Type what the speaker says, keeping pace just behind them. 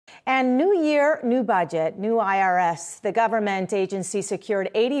And new year, new budget, new IRS. The government agency secured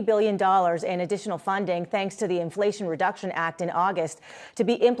 $80 billion in additional funding thanks to the Inflation Reduction Act in August to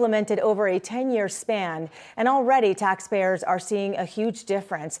be implemented over a 10-year span. And already taxpayers are seeing a huge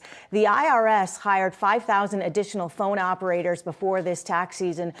difference. The IRS hired 5,000 additional phone operators before this tax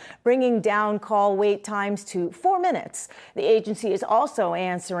season, bringing down call wait times to 4 minutes. The agency is also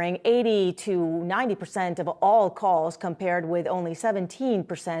answering 80 to 90% of all calls, compared with only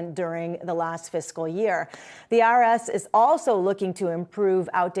 17% during the last fiscal year. The IRS is also looking to improve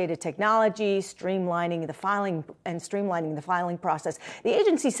outdated technology, streamlining the filing process. The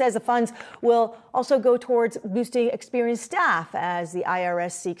agency says the funds will also go towards boosting experienced staff as the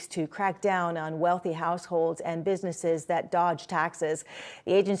IRS seeks to crack down on wealthy households and businesses that dodge taxes.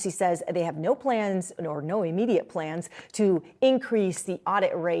 The agency says they have no plans or no immediate plans to increase the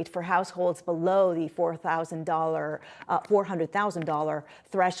audit rate for households below the $400,000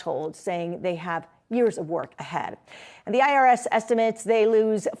 threshold, saying they have years of work ahead. And the IRS estimates they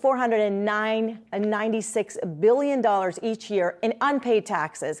lose $496 billion each year in unpaid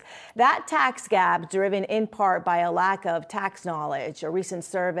taxes. That tax gap, driven in part by a lack of tax knowledge. A recent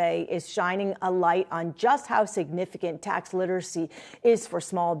survey is shining a light on just how significant tax literacy is for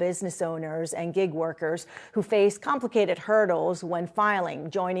small business owners and gig workers who face complicated hurdles when filing.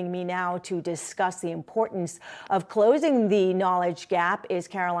 Joining me now to discuss the importance of closing the knowledge gap is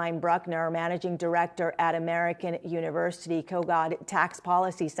Caroline Bruckner, Managing Director at American University Kogod Tax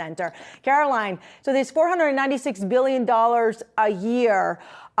Policy Center. Caroline, so there's $496 billion a year.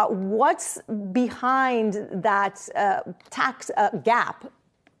 What's behind that tax gap?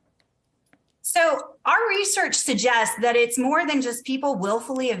 So our research suggests that it's more than just people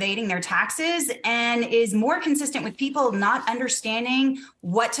willfully evading their taxes, and is more consistent with people not understanding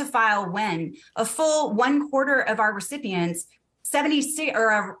what to file when. A full 1/4 of our recipients, 76,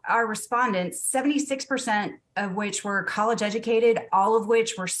 or our respondents, 76% of which were college educated, all of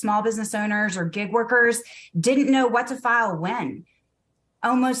which were small business owners or gig workers, didn't know what to file when.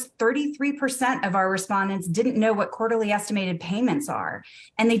 Almost 33% of our respondents didn't know what quarterly estimated payments are,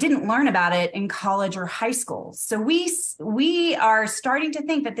 and they didn't learn about it in college or high school. So we are starting to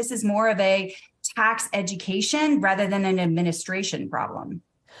think that this is more of a tax education rather than an administration problem.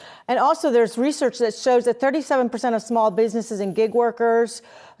 And also there's research that shows that 37% of small businesses and gig workers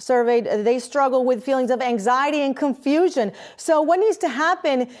surveyed, they struggle with feelings of anxiety and confusion. So what needs to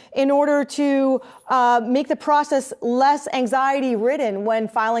happen in order to make the process less anxiety ridden when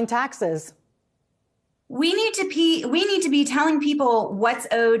filing taxes? We need to be telling people what's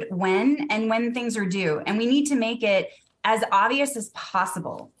owed when and when things are due. And we need to make it as obvious as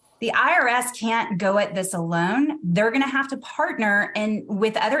possible. The IRS can't go at this alone. They're going to have to partner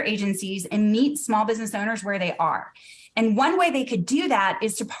with other agencies and meet small business owners where they are. And one way they could do that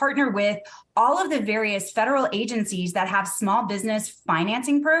is to partner with all of the various federal agencies that have small business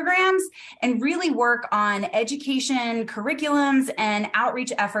financing programs and really work on education, curriculums, and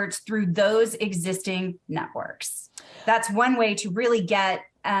outreach efforts through those existing networks. That's one way to really get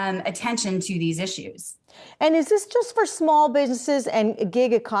attention to these issues. And is this just for small businesses and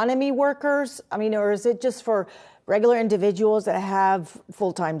gig economy workers? I mean, or is it just for regular individuals that have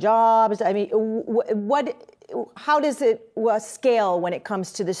full-time jobs? I mean, how does it scale when it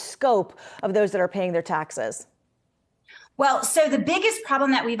comes to the scope of those that are paying their taxes? Well, so the biggest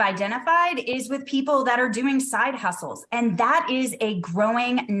problem that we've identified is with people that are doing side hustles, and that is a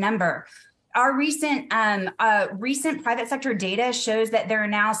growing number. Our recent private sector data shows that there are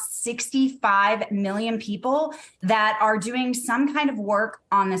now 65 million people that are doing some kind of work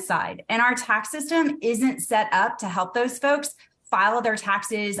on the side. And our tax system isn't set up to help those folks file their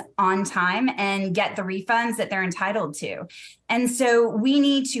taxes on time and get the refunds that they're entitled to. And so we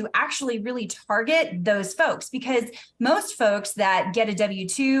need to actually really target those folks, because most folks that get a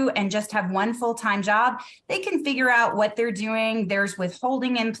W-2 and just have one full-time job, they can figure out what they're doing. There's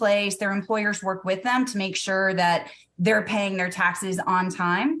withholding in place. Their employers work with them to make sure that they're paying their taxes on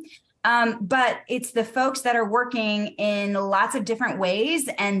time. But it's the folks that are working in lots of different ways.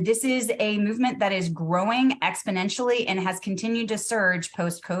 And this is a movement that is growing exponentially and has continued to surge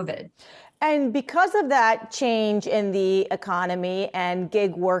post-COVID. And because of that change in the economy and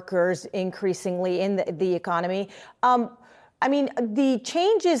gig workers increasingly in the economy, I mean, the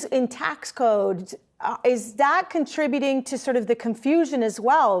changes in tax codes, is that contributing to sort of the confusion as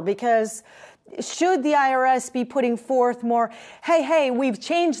well? Because should the IRS be putting forth more, hey, we've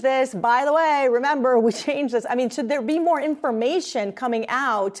changed this, by the way, remember, we changed this. I mean, should there be more information coming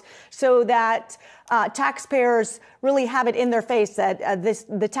out so that taxpayers really have it in their face that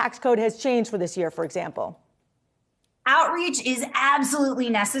the tax code has changed for this year, for example? Outreach is absolutely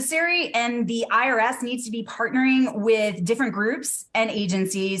necessary, and the IRS needs to be partnering with different groups and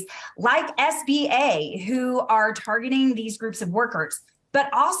agencies like SBA who are targeting these groups of workers. But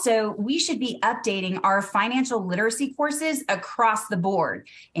also, we should be updating our financial literacy courses across the board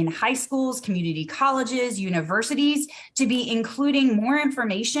in high schools, community colleges, universities, to be including more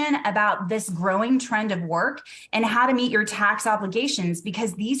information about this growing trend of work and how to meet your tax obligations,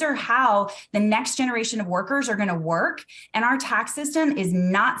 because these are how the next generation of workers are going to work. And our tax system is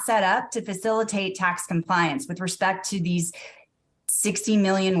not set up to facilitate tax compliance with respect to these 60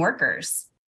 million workers.